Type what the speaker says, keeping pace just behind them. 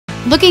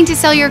Looking to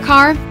sell your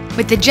car?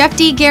 With the Jeff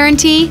D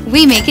Guarantee,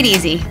 we make it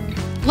easy.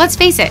 Let's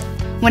face it,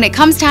 when it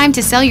comes time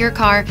to sell your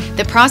car,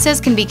 the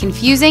process can be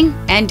confusing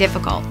and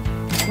difficult.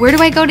 Where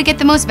do I go to get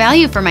the most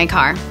value for my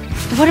car?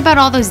 What about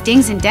all those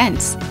dings and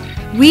dents?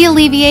 We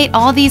alleviate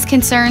all these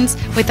concerns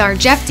with our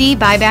Jeff D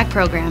Buyback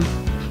program.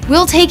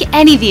 We'll take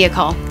any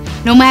vehicle,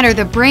 no matter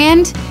the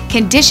brand,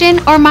 condition,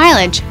 or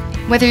mileage.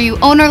 Whether you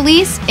own or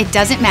lease, it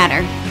doesn't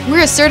matter.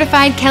 We're a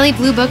certified Kelley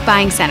Blue Book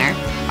buying center.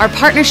 Our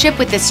partnership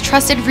with this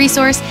trusted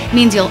resource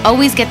means you'll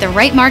always get the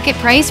right market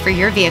price for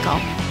your vehicle.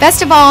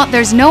 Best of all,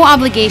 there's no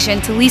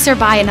obligation to lease or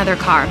buy another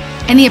car,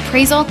 and the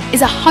appraisal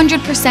is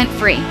 100%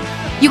 free.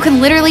 You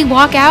can literally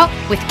walk out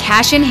with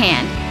cash in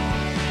hand.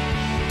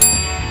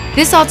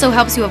 This also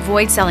helps you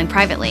avoid selling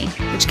privately,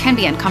 which can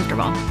be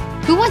uncomfortable.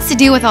 Who wants to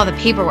deal with all the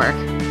paperwork,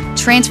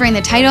 transferring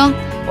the title,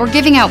 or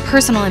giving out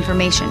personal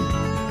information?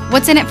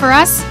 What's in it for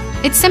us?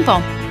 It's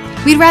simple.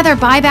 We'd rather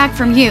buy back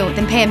from you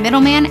than pay a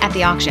middleman at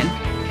the auction.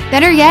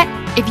 Better yet,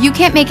 if you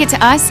can't make it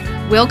to us,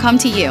 we'll come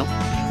to you.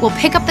 We'll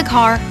pick up the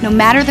car, no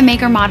matter the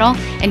make or model,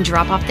 and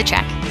drop off the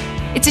check.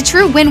 It's a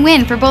true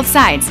win-win for both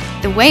sides,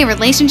 the way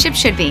relationships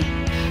should be.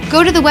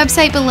 Go to the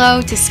website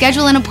below to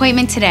schedule an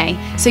appointment today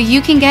so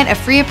you can get a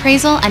free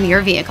appraisal on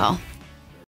your vehicle.